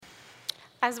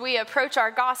As we approach our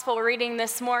gospel reading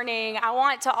this morning, I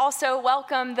want to also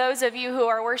welcome those of you who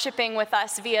are worshiping with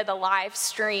us via the live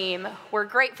stream. We're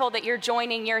grateful that you're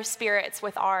joining your spirits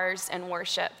with ours in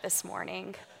worship this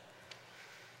morning.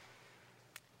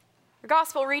 Our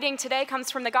gospel reading today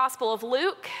comes from the Gospel of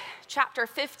Luke, chapter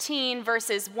 15,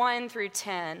 verses 1 through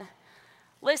 10.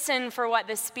 Listen for what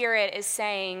the Spirit is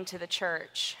saying to the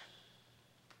church.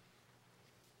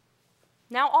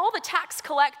 Now all the tax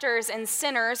collectors and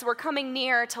sinners were coming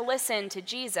near to listen to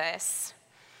Jesus.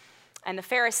 And the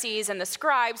Pharisees and the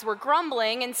scribes were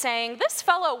grumbling and saying, "This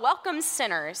fellow welcomes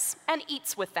sinners and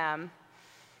eats with them."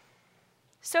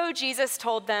 So Jesus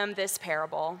told them this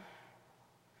parable.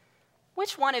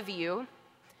 Which one of you,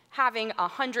 having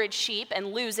 100 sheep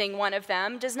and losing one of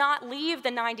them, does not leave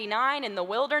the 99 in the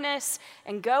wilderness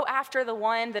and go after the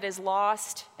one that is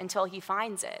lost until he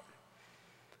finds it?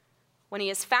 When he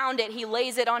has found it, he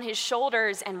lays it on his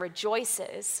shoulders and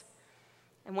rejoices.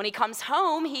 And when he comes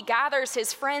home, he gathers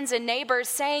his friends and neighbors,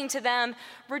 saying to them,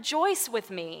 "Rejoice with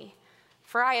me,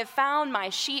 for I have found my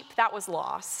sheep that was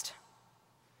lost."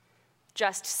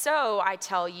 Just so, I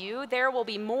tell you, there will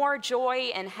be more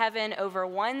joy in heaven over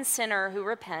one sinner who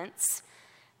repents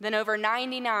than over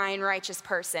 99 righteous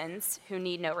persons who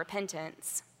need no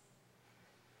repentance.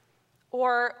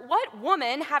 Or what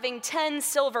woman, having 10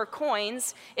 silver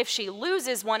coins, if she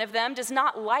loses one of them, does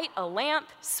not light a lamp,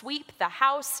 sweep the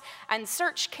house, and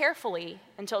search carefully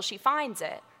until she finds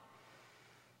it?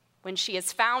 When she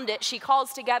has found it, she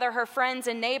calls together her friends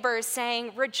and neighbors,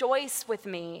 saying, "Rejoice with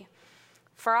me,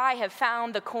 for I have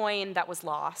found the coin that was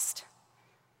lost."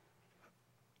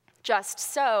 Just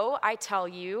so, I tell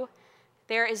you,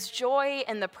 there is joy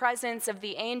in the presence of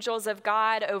the angels of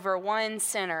God over one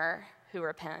sinner who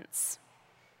repents.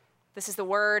 This is the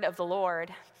word of the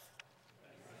Lord.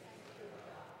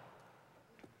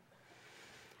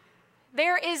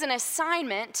 There is an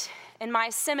assignment in my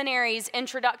seminary's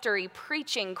introductory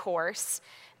preaching course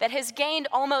that has gained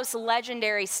almost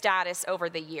legendary status over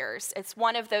the years. It's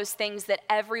one of those things that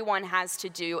everyone has to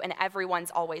do and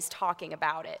everyone's always talking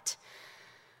about it.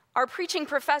 Our preaching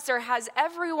professor has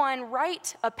everyone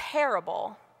write a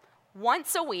parable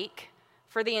once a week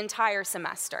for the entire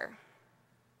semester.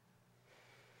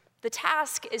 The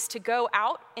task is to go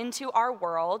out into our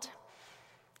world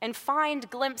and find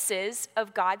glimpses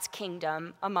of God's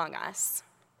kingdom among us.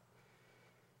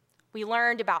 We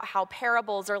learned about how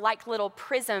parables are like little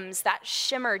prisms that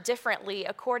shimmer differently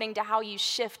according to how you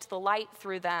shift the light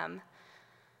through them.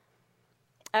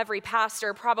 Every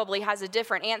pastor probably has a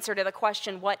different answer to the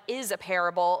question, what is a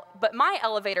parable? But my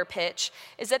elevator pitch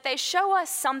is that they show us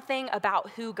something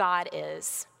about who God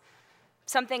is.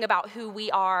 Something about who we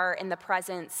are in the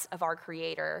presence of our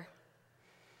Creator.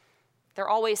 They're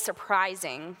always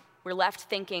surprising. We're left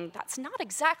thinking, that's not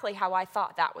exactly how I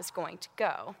thought that was going to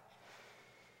go.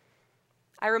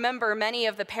 I remember many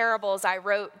of the parables I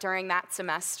wrote during that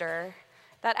semester.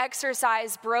 That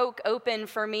exercise broke open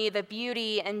for me the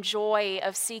beauty and joy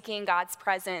of seeking God's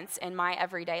presence in my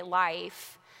everyday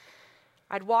life.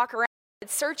 I'd walk around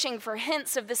searching for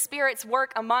hints of the Spirit's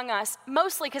work among us,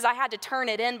 mostly because I had to turn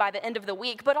it in by the end of the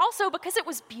week, but also because it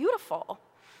was beautiful.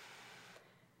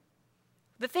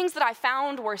 The things that I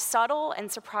found were subtle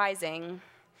and surprising.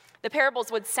 The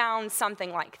parables would sound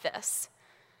something like this.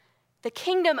 The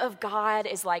kingdom of God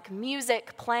is like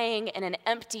music playing in an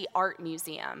empty art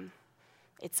museum.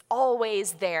 It's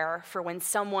always there for when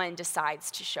someone decides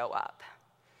to show up.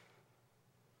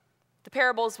 The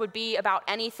parables would be about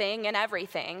anything and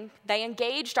everything. They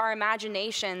engaged our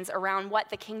imaginations around what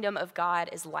the kingdom of God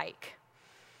is like.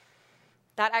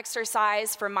 That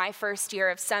exercise from my first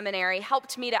year of seminary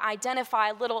helped me to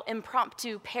identify little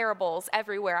impromptu parables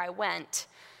everywhere I went,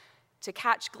 to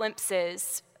catch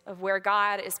glimpses of where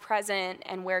God is present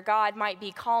and where God might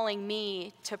be calling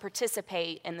me to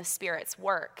participate in the Spirit's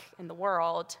work in the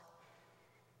world.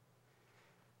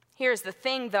 Here's the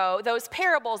thing, though, those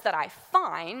parables that I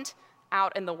find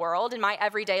out in the world, in my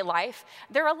everyday life,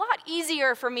 they're a lot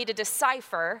easier for me to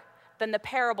decipher than the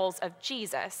parables of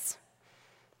Jesus.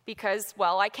 Because,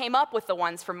 well, I came up with the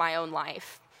ones from my own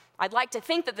life. I'd like to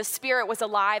think that the Spirit was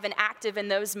alive and active in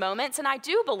those moments, and I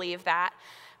do believe that,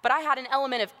 but I had an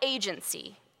element of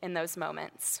agency in those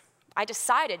moments. I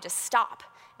decided to stop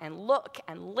and look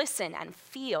and listen and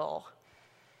feel.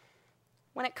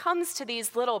 When it comes to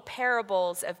these little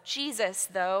parables of Jesus,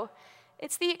 though,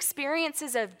 it's the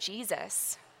experiences of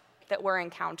Jesus that we're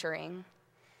encountering.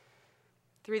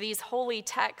 Through these holy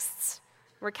texts,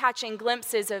 we're catching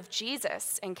glimpses of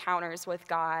Jesus' encounters with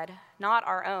God, not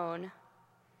our own.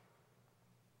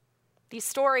 These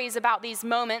stories about these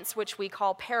moments, which we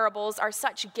call parables, are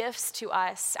such gifts to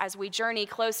us as we journey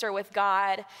closer with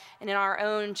God and in our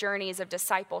own journeys of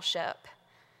discipleship.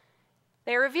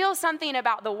 They reveal something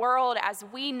about the world as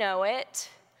we know it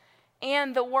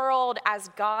and the world as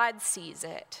God sees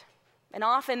it. And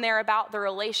often they're about the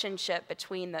relationship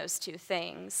between those two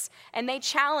things. And they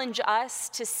challenge us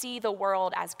to see the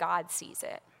world as God sees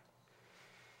it.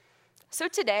 So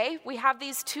today, we have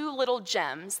these two little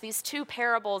gems, these two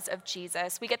parables of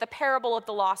Jesus. We get the parable of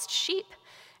the lost sheep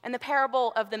and the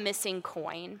parable of the missing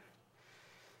coin.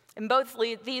 In both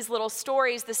these little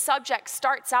stories, the subject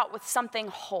starts out with something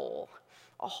whole,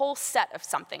 a whole set of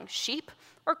something, sheep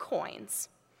or coins.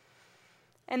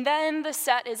 And then the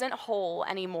set isn't whole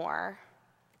anymore.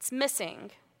 It's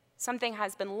missing. Something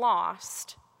has been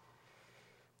lost.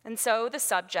 And so the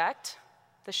subject,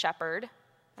 the shepherd,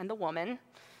 and the woman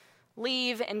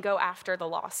leave and go after the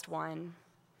lost one.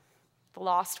 The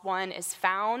lost one is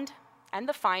found, and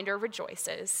the finder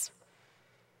rejoices.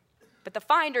 But the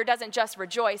finder doesn't just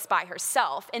rejoice by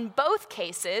herself. In both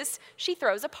cases, she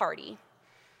throws a party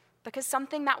because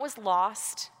something that was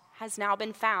lost has now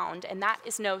been found, and that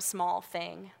is no small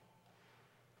thing.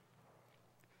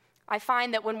 I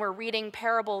find that when we're reading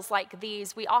parables like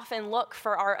these, we often look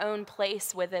for our own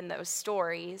place within those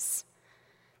stories.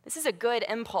 This is a good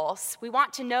impulse. We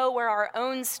want to know where our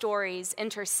own stories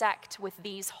intersect with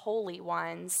these holy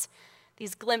ones,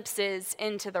 these glimpses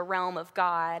into the realm of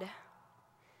God.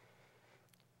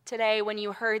 Today, when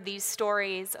you heard these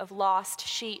stories of lost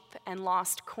sheep and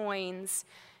lost coins,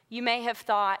 you may have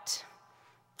thought,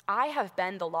 I have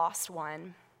been the lost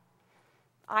one.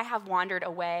 I have wandered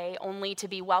away only to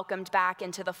be welcomed back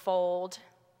into the fold.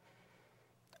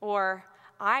 Or,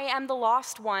 I am the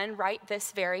lost one right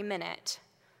this very minute.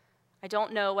 I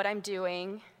don't know what I'm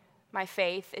doing. My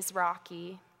faith is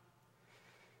rocky.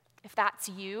 If that's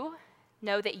you,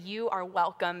 know that you are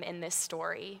welcome in this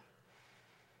story.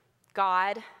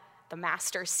 God, the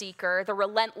master seeker, the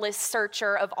relentless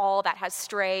searcher of all that has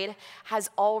strayed, has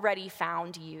already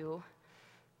found you.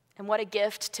 And what a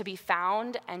gift to be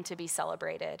found and to be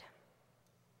celebrated.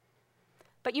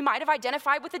 But you might have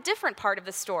identified with a different part of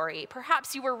the story.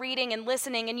 Perhaps you were reading and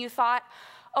listening and you thought,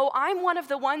 oh, I'm one of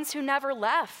the ones who never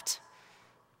left,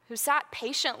 who sat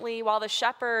patiently while the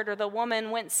shepherd or the woman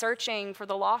went searching for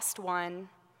the lost one.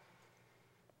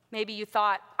 Maybe you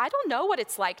thought, I don't know what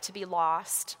it's like to be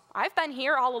lost. I've been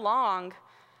here all along.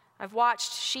 I've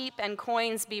watched sheep and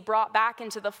coins be brought back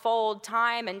into the fold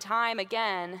time and time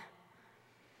again.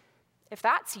 If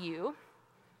that's you,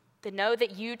 then know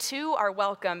that you too are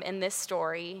welcome in this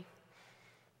story.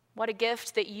 What a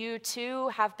gift that you too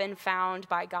have been found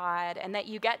by God and that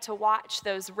you get to watch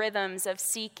those rhythms of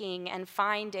seeking and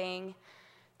finding,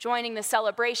 joining the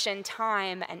celebration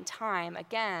time and time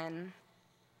again.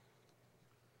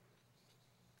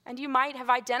 And you might have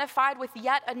identified with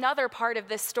yet another part of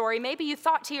this story. Maybe you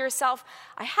thought to yourself,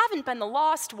 I haven't been the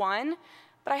lost one,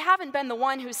 but I haven't been the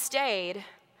one who stayed.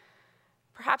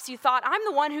 Perhaps you thought, I'm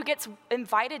the one who gets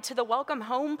invited to the welcome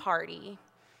home party.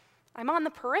 I'm on the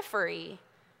periphery,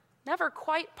 never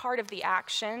quite part of the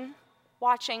action,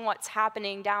 watching what's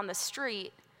happening down the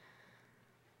street.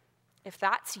 If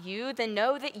that's you, then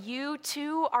know that you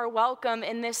too are welcome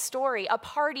in this story. A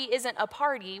party isn't a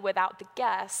party without the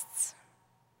guests.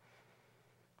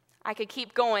 I could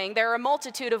keep going. There are a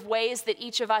multitude of ways that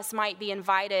each of us might be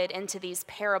invited into these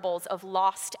parables of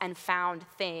lost and found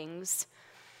things.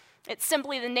 It's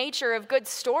simply the nature of good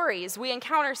stories. We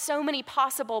encounter so many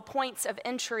possible points of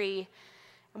entry,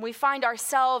 and we find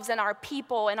ourselves and our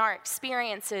people and our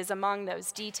experiences among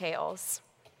those details.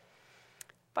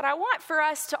 But I want for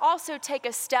us to also take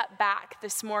a step back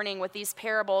this morning with these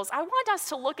parables. I want us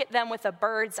to look at them with a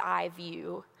bird's eye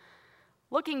view,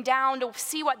 looking down to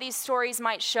see what these stories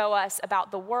might show us about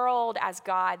the world as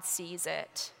God sees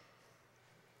it.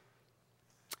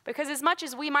 Because as much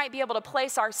as we might be able to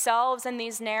place ourselves in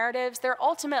these narratives, they're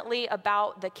ultimately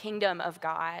about the kingdom of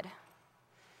God.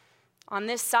 On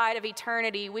this side of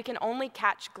eternity, we can only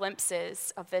catch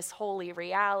glimpses of this holy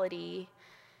reality.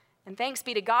 And thanks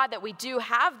be to God that we do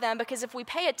have them, because if we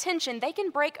pay attention, they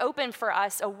can break open for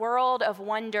us a world of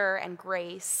wonder and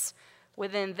grace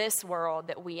within this world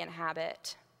that we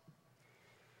inhabit.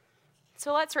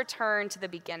 So let's return to the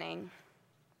beginning,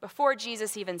 before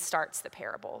Jesus even starts the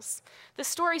parables. The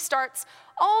story starts,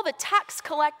 all the tax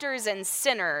collectors and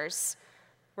sinners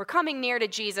were coming near to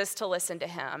Jesus to listen to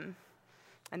him.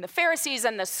 And the Pharisees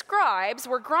and the scribes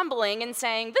were grumbling and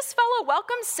saying, this fellow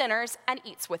welcomes sinners and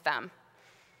eats with them.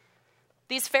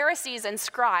 These Pharisees and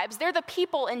scribes, they're the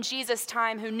people in Jesus'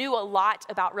 time who knew a lot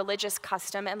about religious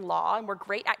custom and law and were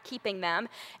great at keeping them,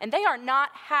 and they are not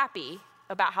happy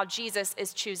about how Jesus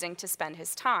is choosing to spend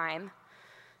his time.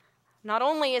 Not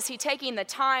only is he taking the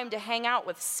time to hang out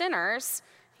with sinners,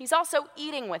 he's also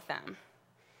eating with them.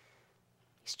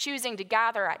 He's choosing to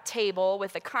gather at table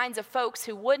with the kinds of folks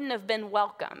who wouldn't have been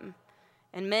welcome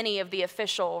in many of the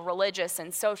official religious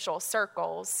and social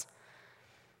circles.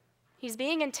 He's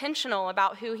being intentional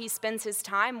about who he spends his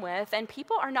time with, and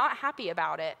people are not happy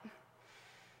about it.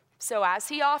 So as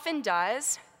he often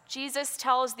does, Jesus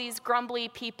tells these grumbly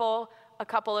people a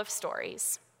couple of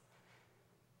stories.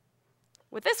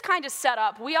 With this kind of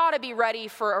setup, we ought to be ready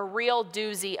for a real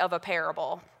doozy of a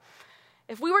parable.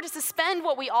 If we were to suspend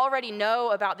what we already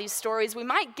know about these stories, we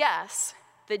might guess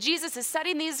that Jesus is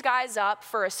setting these guys up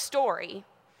for a story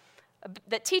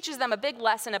that teaches them a big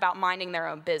lesson about minding their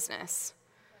own business.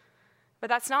 But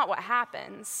that's not what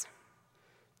happens.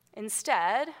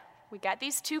 Instead, we get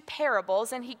these two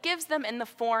parables, and he gives them in the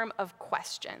form of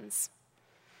questions.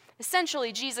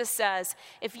 Essentially, Jesus says,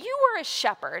 if you were a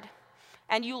shepherd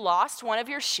and you lost one of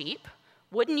your sheep,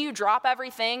 wouldn't you drop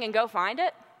everything and go find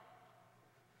it?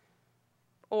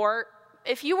 Or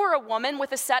if you were a woman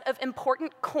with a set of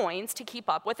important coins to keep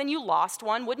up with and you lost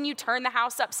one, wouldn't you turn the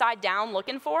house upside down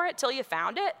looking for it till you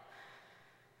found it?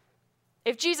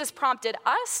 If Jesus prompted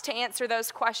us to answer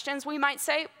those questions, we might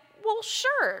say, well,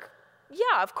 sure.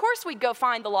 Yeah, of course we'd go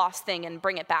find the lost thing and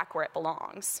bring it back where it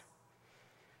belongs.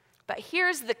 But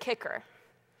here's the kicker.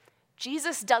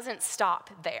 Jesus doesn't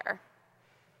stop there.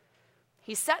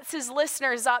 He sets his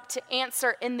listeners up to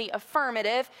answer in the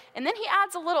affirmative, and then he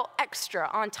adds a little extra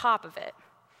on top of it.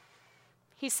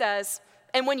 He says,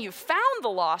 and when you found the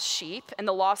lost sheep and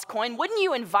the lost coin, wouldn't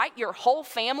you invite your whole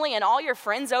family and all your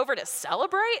friends over to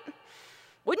celebrate?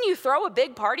 Wouldn't you throw a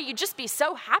big party? You'd just be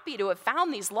so happy to have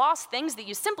found these lost things that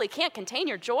you simply can't contain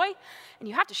your joy, and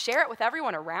you have to share it with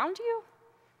everyone around you?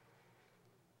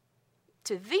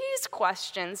 To these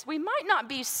questions, we might not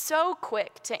be so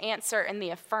quick to answer in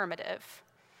the affirmative.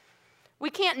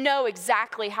 We can't know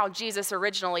exactly how Jesus'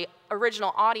 original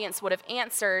audience would have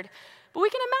answered, but we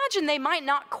can imagine they might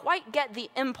not quite get the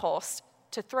impulse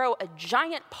to throw a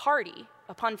giant party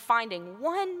upon finding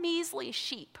one measly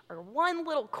sheep or one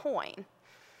little coin.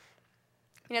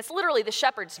 I mean, it's literally the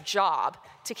shepherd's job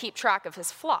to keep track of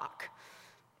his flock.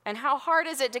 And how hard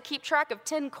is it to keep track of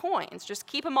 10 coins? Just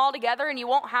keep them all together and you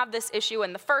won't have this issue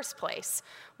in the first place.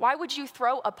 Why would you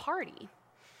throw a party?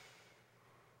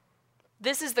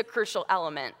 This is the crucial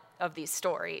element of these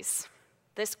stories,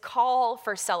 this call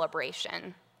for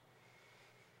celebration.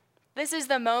 This is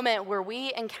the moment where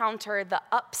we encounter the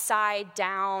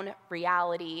upside-down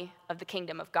reality of the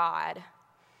kingdom of God.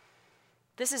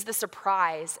 This is the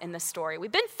surprise in the story.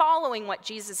 We've been following what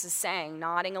Jesus is saying,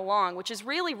 nodding along, which is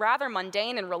really rather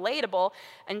mundane and relatable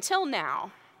until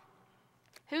now.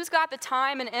 Who's got the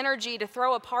time and energy to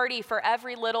throw a party for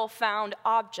every little found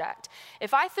object?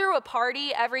 If I threw a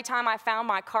party every time I found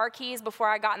my car keys before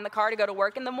I got in the car to go to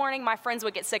work in the morning, my friends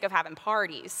would get sick of having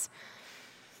parties.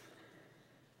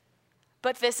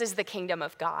 But this is the kingdom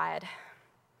of God.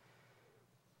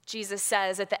 Jesus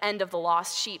says at the end of the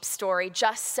lost sheep story,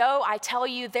 just so I tell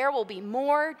you, there will be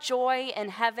more joy in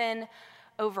heaven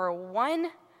over one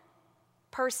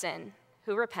person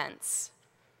who repents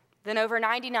than over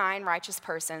 99 righteous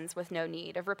persons with no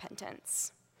need of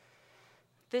repentance.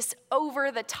 This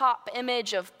over-the-top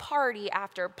image of party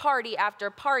after party after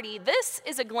party, this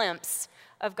is a glimpse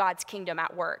of God's kingdom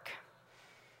at work.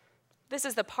 This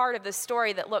is the part of the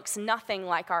story that looks nothing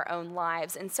like our own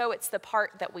lives, and so it's the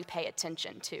part that we pay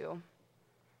attention to.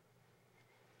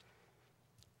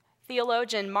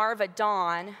 Theologian Marva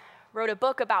Dawn wrote a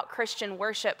book about Christian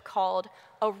worship called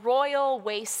A Royal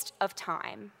Waste of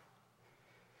Time.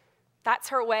 That's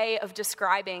her way of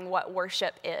describing what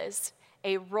worship is,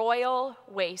 a royal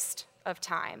waste of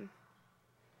time.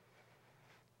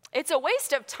 It's a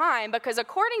waste of time because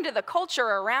according to the culture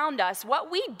around us,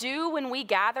 what we do when we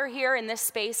gather here in this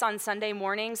space on Sunday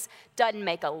mornings doesn't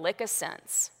make a lick of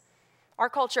sense. Our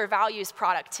culture values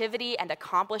productivity and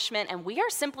accomplishment, and we are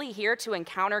simply here to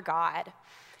encounter God.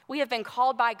 We have been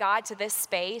called by God to this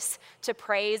space to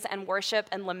praise and worship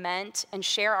and lament and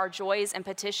share our joys and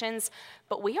petitions,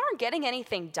 but we aren't getting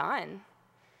anything done.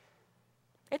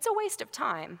 It's a waste of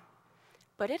time,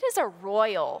 but it is a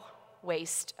royal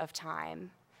waste of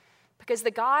time. Because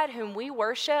the God whom we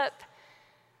worship,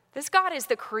 this God is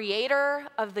the creator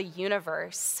of the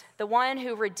universe, the one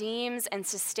who redeems and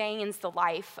sustains the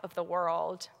life of the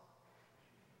world.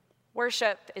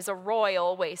 Worship is a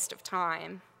royal waste of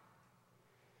time.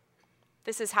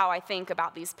 This is how I think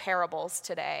about these parables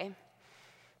today.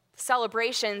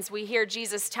 Celebrations we hear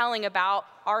Jesus telling about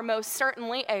are most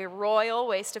certainly a royal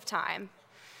waste of time.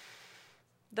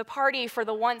 The party for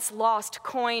the once lost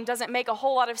coin doesn't make a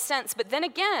whole lot of sense, but then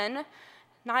again,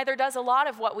 neither does a lot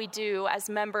of what we do as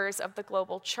members of the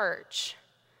global church.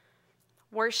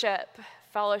 Worship,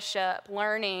 fellowship,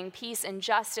 learning, peace and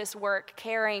justice work,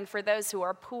 caring for those who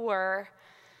are poor.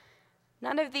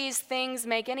 None of these things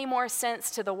make any more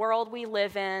sense to the world we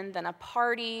live in than a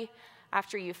party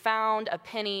after you found a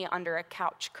penny under a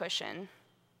couch cushion.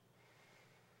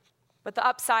 But the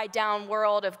upside-down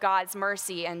world of God's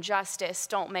mercy and justice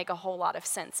don't make a whole lot of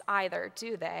sense either,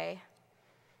 do they?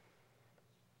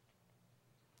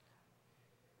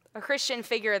 A Christian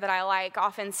figure that I like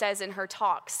often says in her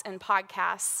talks and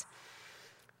podcasts,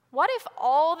 what if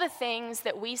all the things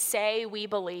that we say we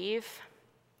believe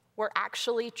were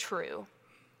actually true?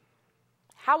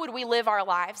 How would we live our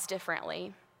lives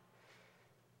differently?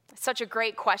 It's such a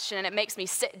great question, and it makes me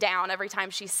sit down every time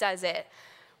she says it.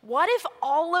 What if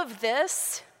all of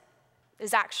this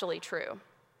is actually true?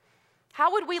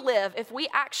 How would we live if we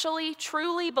actually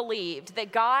truly believed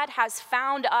that God has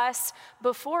found us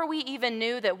before we even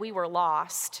knew that we were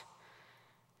lost?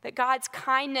 That God's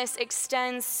kindness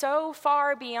extends so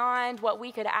far beyond what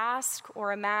we could ask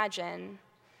or imagine?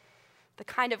 The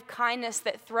kind of kindness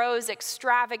that throws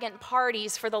extravagant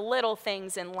parties for the little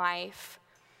things in life.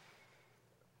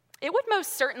 It would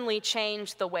most certainly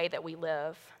change the way that we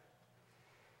live.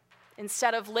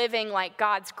 Instead of living like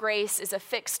God's grace is a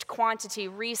fixed quantity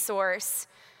resource,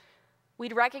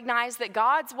 we'd recognize that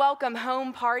God's welcome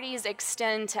home parties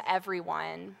extend to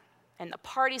everyone, and the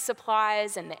party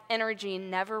supplies and the energy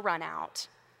never run out.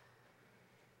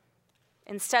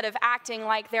 Instead of acting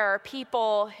like there are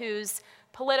people whose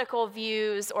political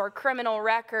views or criminal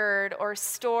record or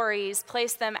stories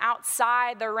place them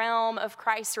outside the realm of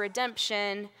Christ's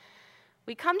redemption,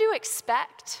 we come to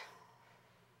expect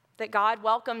that God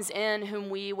welcomes in whom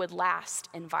we would last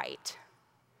invite.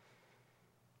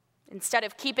 Instead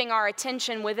of keeping our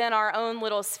attention within our own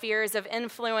little spheres of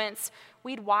influence,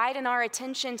 we'd widen our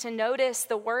attention to notice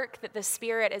the work that the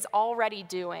Spirit is already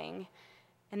doing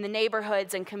in the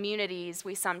neighborhoods and communities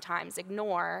we sometimes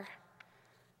ignore.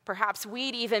 Perhaps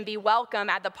we'd even be welcome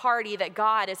at the party that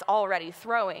God is already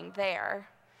throwing there.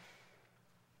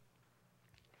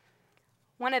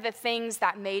 One of the things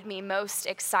that made me most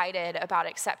excited about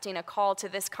accepting a call to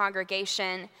this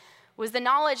congregation was the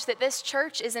knowledge that this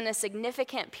church is in a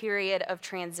significant period of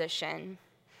transition.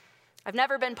 I've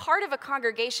never been part of a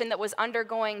congregation that was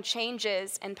undergoing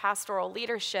changes in pastoral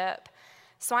leadership,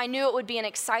 so I knew it would be an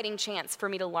exciting chance for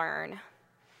me to learn.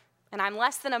 And I'm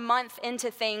less than a month into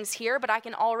things here, but I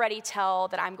can already tell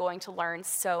that I'm going to learn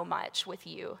so much with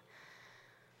you.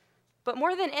 But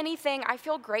more than anything, I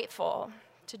feel grateful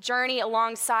to journey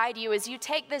alongside you as you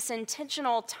take this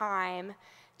intentional time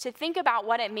to think about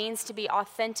what it means to be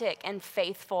authentic and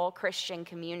faithful Christian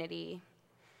community.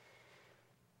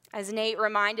 As Nate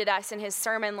reminded us in his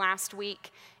sermon last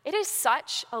week, it is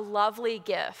such a lovely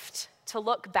gift to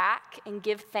look back and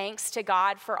give thanks to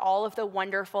God for all of the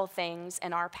wonderful things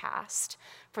in our past,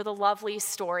 for the lovely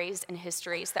stories and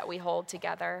histories that we hold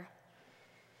together.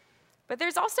 But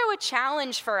there's also a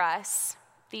challenge for us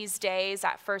these days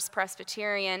at First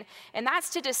Presbyterian, and that's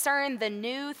to discern the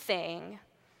new thing,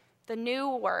 the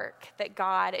new work that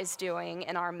God is doing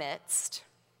in our midst.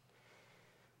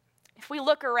 If we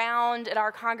look around at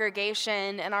our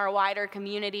congregation and our wider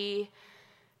community,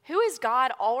 who is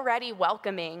God already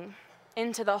welcoming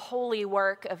into the holy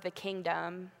work of the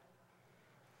kingdom?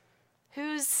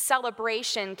 Whose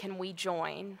celebration can we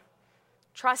join,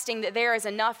 trusting that there is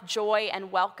enough joy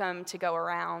and welcome to go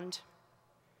around?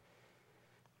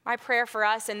 My prayer for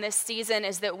us in this season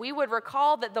is that we would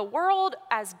recall that the world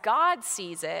as God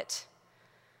sees it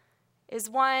is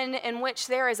one in which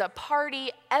there is a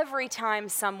party every time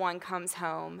someone comes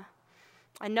home,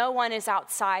 and no one is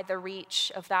outside the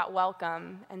reach of that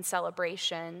welcome and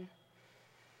celebration.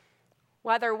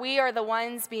 Whether we are the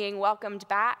ones being welcomed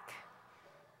back,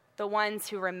 the ones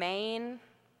who remain,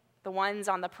 the ones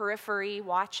on the periphery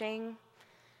watching,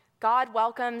 God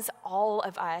welcomes all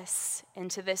of us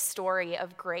into this story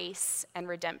of grace and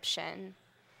redemption.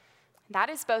 That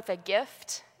is both a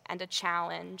gift and a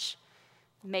challenge.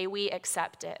 May we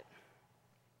accept it.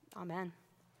 Amen.